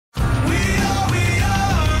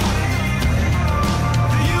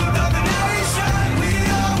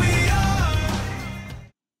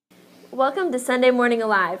Welcome to Sunday Morning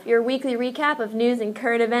Alive, your weekly recap of news and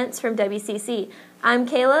current events from WCC. I'm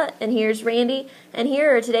Kayla, and here's Randy, and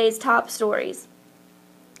here are today's top stories.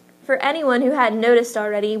 For anyone who hadn't noticed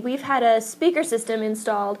already, we've had a speaker system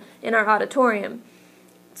installed in our auditorium.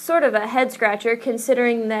 It's sort of a head-scratcher,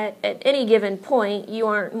 considering that at any given point, you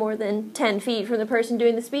aren't more than 10 feet from the person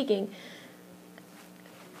doing the speaking.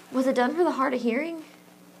 Was it done for the hard of hearing?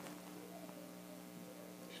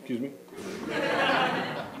 Excuse me?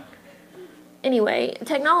 Anyway,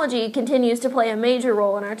 technology continues to play a major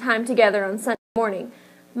role in our time together on Sunday morning.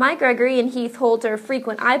 Mike Gregory and Heath Holt are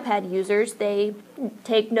frequent iPad users. They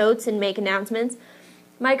take notes and make announcements.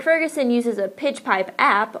 Mike Ferguson uses a pitch pipe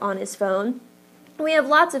app on his phone. We have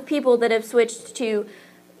lots of people that have switched to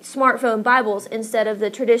smartphone Bibles instead of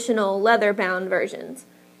the traditional leather-bound versions.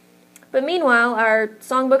 But meanwhile, our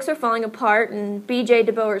songbooks are falling apart, and B.J.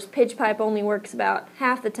 DeBoer's pitch pipe only works about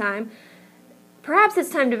half the time. Perhaps it's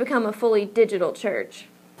time to become a fully digital church.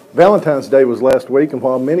 Valentine's Day was last week, and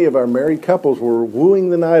while many of our married couples were wooing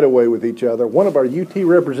the night away with each other, one of our UT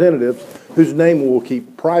representatives, whose name we'll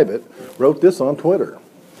keep private, wrote this on Twitter.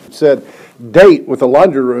 It said, "Date with a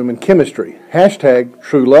laundry room and chemistry, hashtag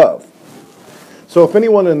true love." So if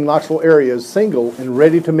anyone in the Knoxville area is single and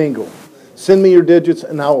ready to mingle, send me your digits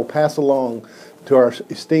and I will pass along to our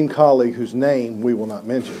esteemed colleague whose name we will not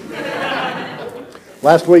mention.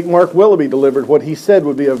 Last week, Mark Willoughby delivered what he said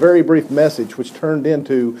would be a very brief message, which turned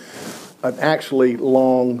into an actually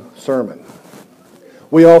long sermon.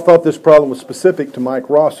 We all thought this problem was specific to Mike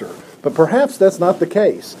Rosser, but perhaps that's not the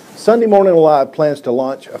case. Sunday Morning Alive plans to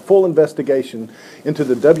launch a full investigation into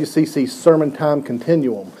the WCC sermon time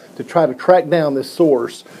continuum to try to track down this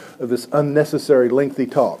source of this unnecessary lengthy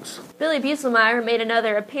talks. Billy Buselmeyer made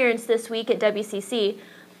another appearance this week at WCC.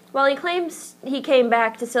 While he claims he came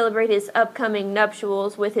back to celebrate his upcoming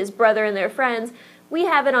nuptials with his brother and their friends, we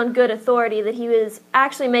have it on good authority that he was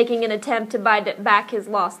actually making an attempt to buy back his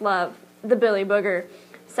lost love, the Billy Booger.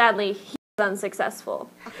 Sadly, he was unsuccessful.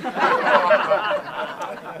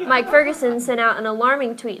 Mike Ferguson sent out an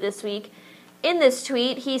alarming tweet this week. In this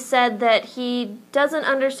tweet, he said that he doesn't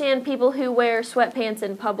understand people who wear sweatpants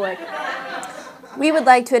in public. We would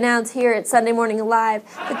like to announce here at Sunday Morning Alive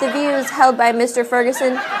that the views held by Mr.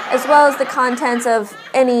 Ferguson, as well as the contents of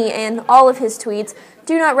any and all of his tweets,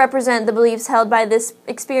 do not represent the beliefs held by this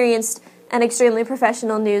experienced and extremely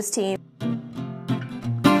professional news team.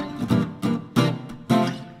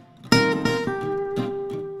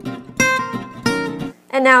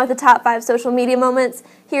 And now with the top 5 social media moments,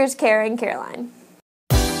 here's Kara and Caroline.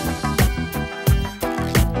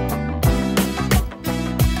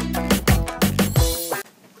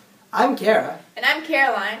 I'm Kara. And I'm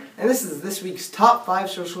Caroline. And this is this week's top 5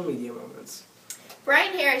 social media moments.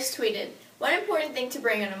 Brian Harris tweeted, "One important thing to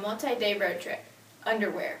bring on a multi-day road trip.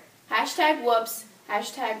 Underwear. Hashtag whoops.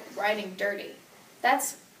 Hashtag riding dirty."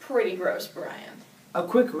 That's pretty gross, Brian. A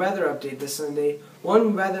quick weather update this Sunday.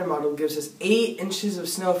 One weather model gives us 8 inches of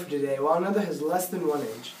snow for today, while another has less than 1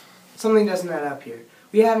 inch. Something doesn't add up here.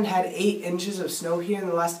 We haven't had 8 inches of snow here in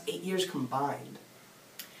the last 8 years combined.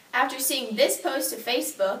 After seeing this post to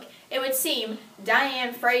Facebook, it would seem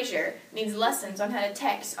Diane Frazier needs lessons on how to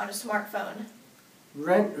text on a smartphone.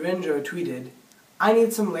 Brent Rindro tweeted, "I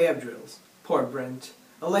need some layup drills." Poor Brent.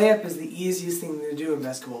 A layup is the easiest thing to do in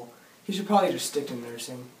basketball. He should probably just stick to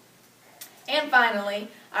nursing. And finally,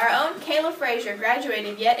 our own Kayla Frazier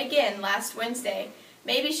graduated yet again last Wednesday.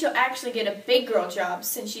 Maybe she'll actually get a big girl job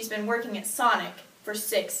since she's been working at Sonic for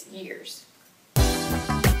 6 years.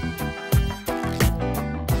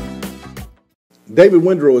 David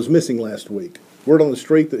Windrow was missing last week. Word on the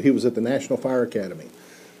street that he was at the National Fire Academy.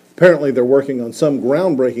 Apparently they're working on some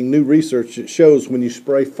groundbreaking new research that shows when you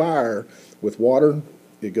spray fire with water,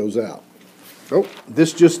 it goes out. Oh,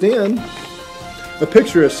 this just in. A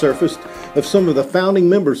picture has surfaced of some of the founding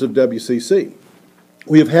members of WCC.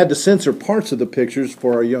 We have had to censor parts of the pictures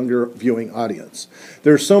for our younger viewing audience.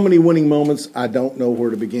 There are so many winning moments, I don't know where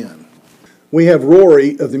to begin. We have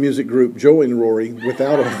Rory of the music group Joe and Rory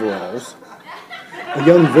without overalls, a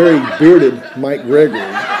young, very bearded Mike Gregory,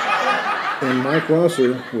 and Mike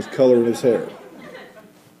Rosser with color in his hair.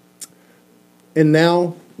 And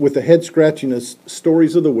now, with the head-scratchingest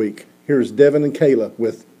stories of the week, here's Devin and Kayla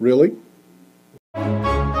with Really?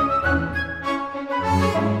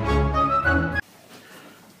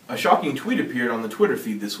 A shocking tweet appeared on the Twitter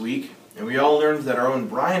feed this week, and we all learned that our own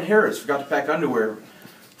Brian Harris forgot to pack underwear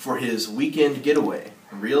for his weekend getaway.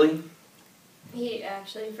 Really? He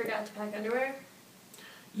actually forgot to pack underwear?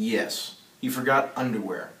 Yes, he forgot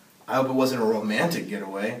underwear. I hope it wasn't a romantic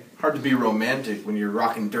getaway. Hard to be romantic when you're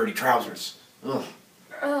rocking dirty trousers. Ugh.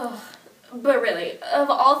 Ugh. But really, of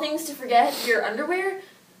all things to forget, your underwear?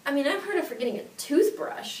 I mean, I've heard of forgetting a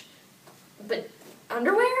toothbrush. But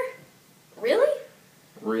underwear? Really?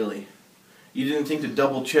 Really? You didn't think to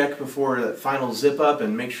double check before that final zip up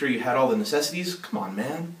and make sure you had all the necessities? Come on,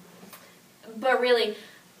 man. But really,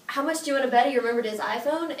 how much do you want to bet he remembered his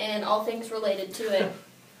iPhone and all things related to it?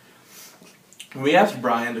 When we asked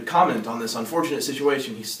Brian to comment on this unfortunate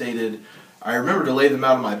situation, he stated, "I remember to lay them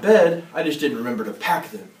out on my bed, I just didn't remember to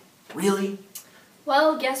pack them." Really?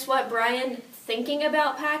 Well, guess what, Brian? Thinking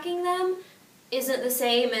about packing them isn't the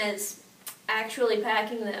same as actually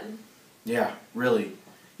packing them. Yeah, really.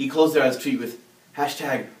 He closed out his tweet with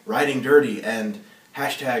hashtag riding dirty and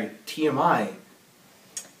hashtag TMI.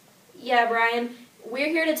 Yeah, Brian, we're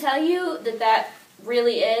here to tell you that that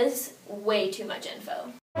really is way too much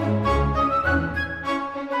info.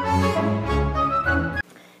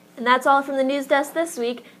 And that's all from the news desk this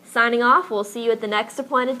week. Signing off, we'll see you at the next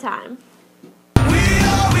appointed time.